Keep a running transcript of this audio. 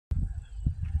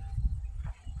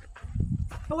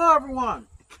Hello everyone,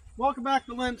 welcome back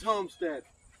to Lynn's Homestead.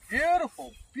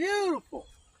 Beautiful, beautiful.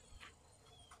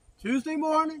 Tuesday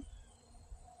morning,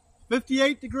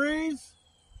 58 degrees.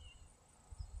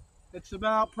 It's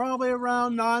about probably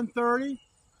around 9:30.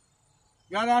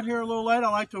 Got out here a little late. I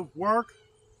like to work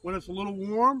when it's a little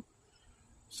warm.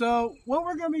 So what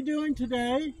we're going to be doing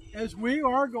today is we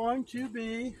are going to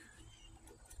be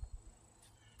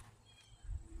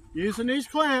using these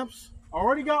clamps. I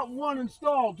already got one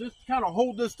installed just to kind of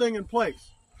hold this thing in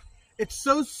place. It's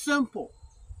so simple.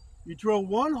 You drill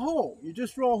one hole. You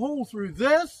just drill a hole through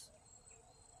this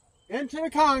into the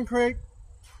concrete.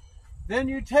 Then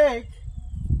you take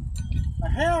a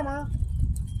hammer.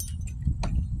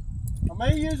 I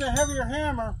may use a heavier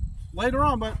hammer later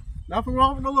on, but nothing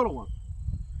wrong with the little one.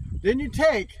 Then you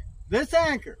take this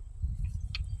anchor.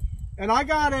 And I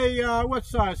got a, what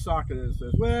size socket is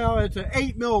this? Well, it's an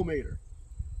 8mm.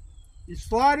 You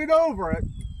slide it over it,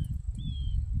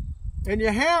 and you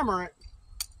hammer it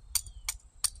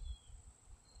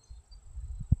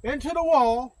into the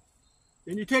wall.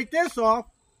 Then you take this off,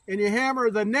 and you hammer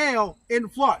the nail in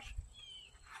flush.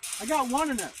 I got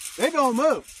one in there. They don't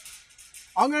move.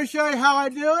 I'm going to show you how I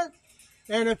do it.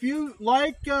 And if you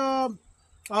like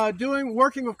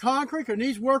working with concrete, or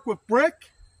needs work with brick,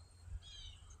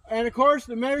 and of course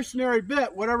the masonry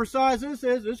bit, whatever size this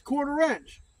is 1/4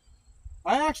 inch.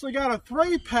 I actually got a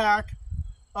 3-pack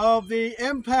of the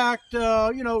impact,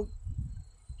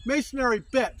 masonry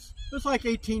bits. It's like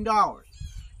 $18.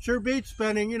 Sure beats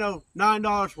spending,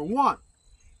 $9 for one.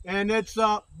 And it's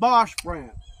Bosch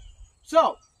brand.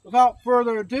 So, without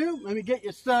further ado, let me get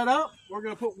you set up. We're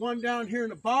going to put one down here in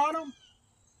the bottom.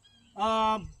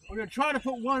 We're going to try to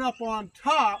put one up on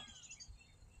top.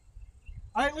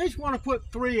 I at least want to put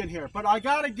 3 in here, but I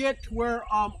got to get to where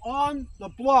I'm on the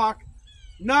block,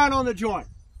 not on the joint.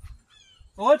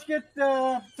 So let's get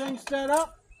the thing set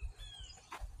up,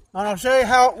 and I'll show you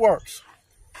how it works.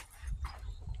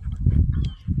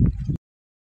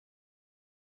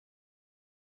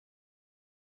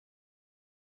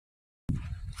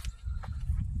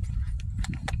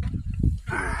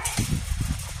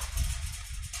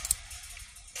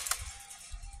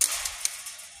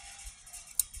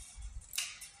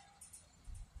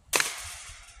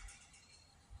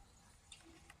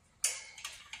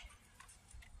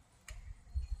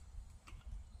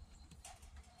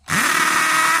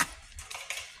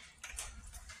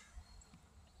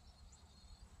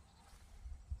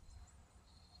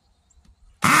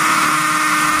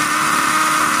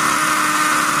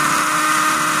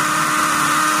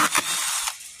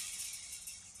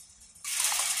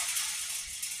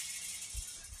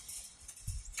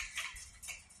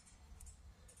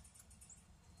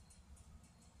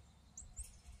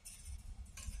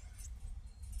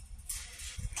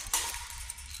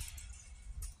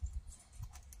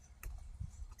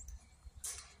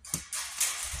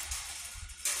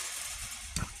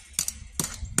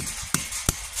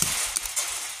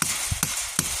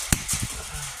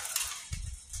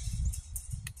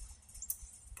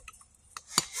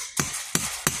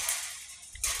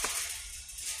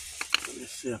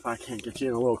 See if I can't get you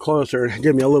in a little closer and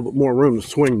give me a little bit more room to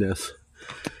swing this.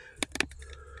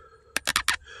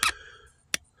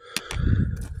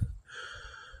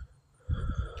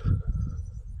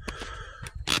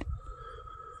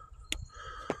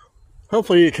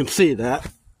 Hopefully you can see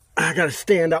that. I got to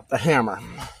stand up the hammer.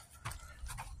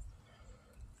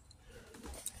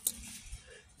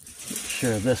 Make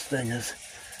sure this thing is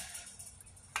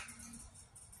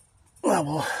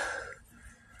level.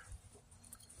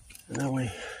 And then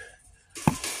we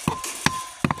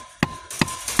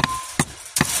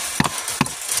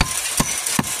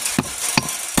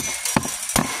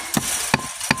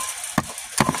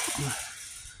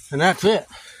and that's it.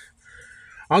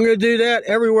 I'm going to do that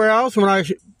everywhere else. When I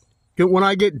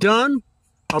get done,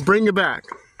 I'll bring you back.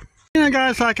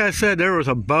 Guys, like I said, there was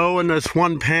a bow in this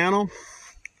one panel.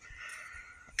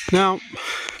 Now,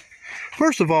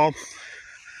 first of all,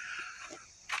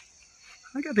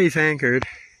 I got these anchored.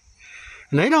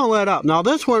 And they don't let up. Now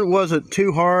this one wasn't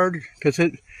too hard because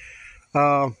it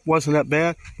wasn't that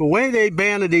bad. The way they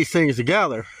banded these things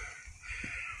together,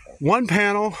 one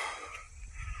panel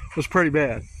was pretty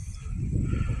bad.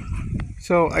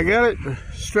 So I got it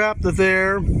strapped to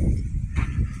there.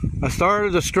 I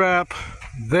started the strap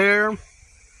there.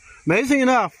 Amazing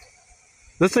enough,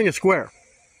 this thing is square.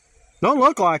 Don't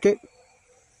look like it,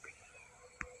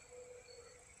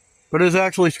 but it's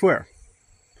actually square.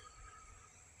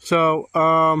 So,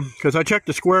 because I checked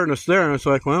the squareness there, and it's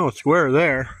like, well, it's square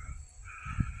there.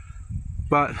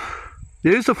 But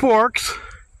use the forks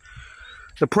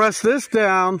to press this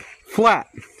down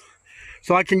flat.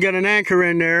 so I can get an anchor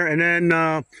in there. And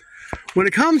then when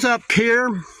it comes up here,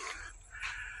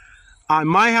 I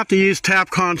might have to use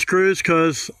Tapcon screws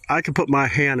because I can put my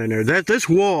hand in there. This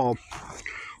wall,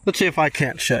 let's see if I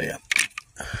can't show you.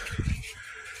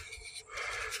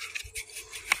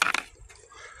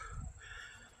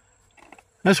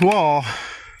 This wall,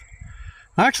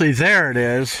 actually there it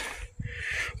is.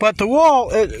 But the wall,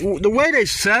 the way they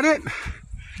set it,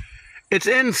 it's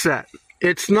inset.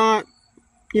 It's not,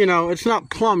 you know, it's not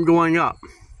plumb going up.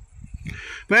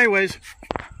 But anyways,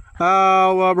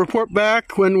 I'll report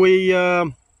back when we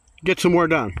get some more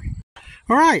done.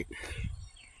 All right,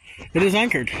 it is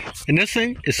anchored, and this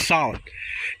thing is solid.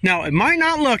 Now, it might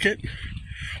not look it,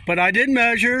 but I did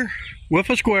measure with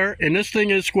a square, and this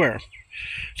thing is square.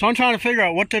 So I'm trying to figure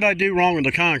out what did I do wrong with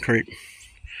the concrete.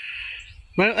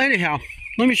 But anyhow,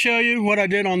 let me show you what I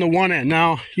did on the one end.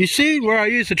 Now, you see where I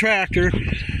used the tractor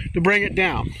to bring it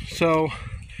down. So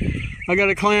I got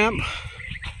a clamp.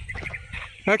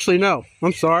 Actually, no,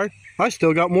 I'm sorry. I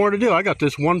still got more to do. I got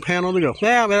this one panel to go.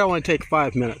 Yeah, that'll only take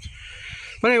 5 minutes.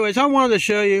 But anyways, I wanted to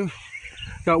show you.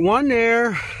 Got one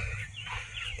there,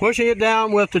 pushing it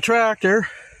down with the tractor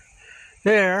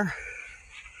there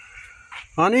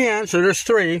on the end. So there's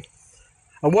 3.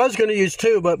 I was going to use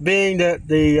 2, but being that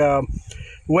the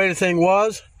way the thing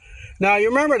was. Now, you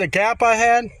remember the gap I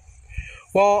had?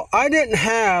 Well, I didn't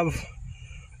have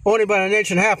only about 1.5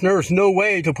 inches, and there was no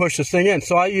way to push this thing in.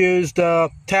 So I used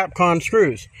Tapcon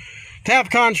screws.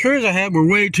 Tapcon screws I had were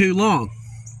way too long.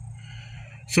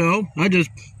 So I just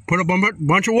put a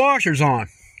bunch of washers on.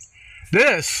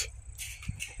 This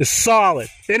is solid.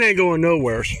 It ain't going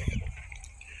nowhere.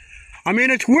 I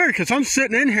mean, it's weird because I'm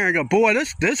sitting in here and go, boy,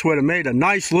 this would have made a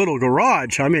nice little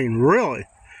garage. I mean, really.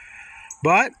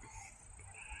 But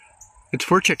it's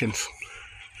for chickens.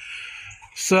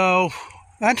 So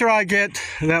after I get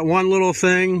that one little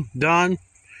thing done,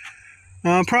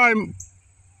 I'm probably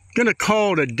going to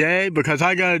call it a day because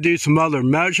I got to do some other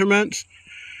measurements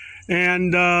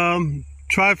and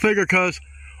try to figure, because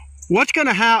what's going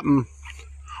to happen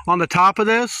on the top of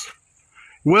this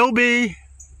will be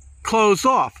closed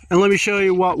off. And let me show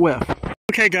you what with.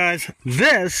 Okay, guys,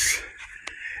 this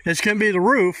is going to be the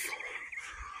roof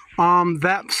on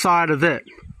that side of it.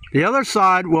 The other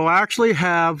side will actually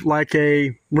have like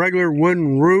a regular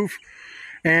wooden roof,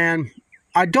 and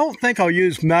I don't think I'll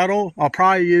use metal. I'll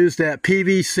probably use that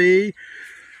PVC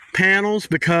panels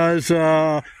because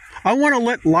I want to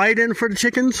let light in for the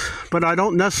chickens, but I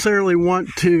don't necessarily want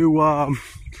to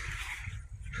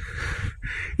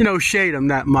you know, shade them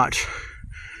that much.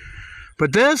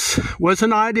 But this was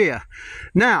an idea.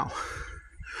 Now,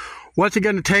 what's it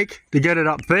going to take to get it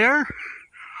up there?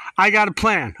 I got a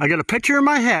plan. I got a picture in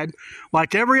my head.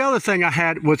 Like every other thing I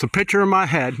had was a picture in my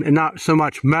head and not so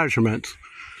much measurements.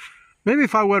 Maybe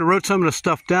if I would have wrote some of the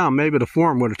stuff down, maybe the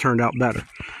form would have turned out better.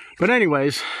 But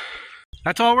anyways,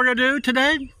 that's all we're going to do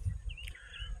today.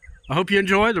 I hope you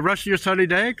enjoy the rest of your sunny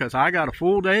day because I got a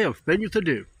full day of things to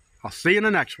do. I'll see you in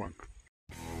the next one.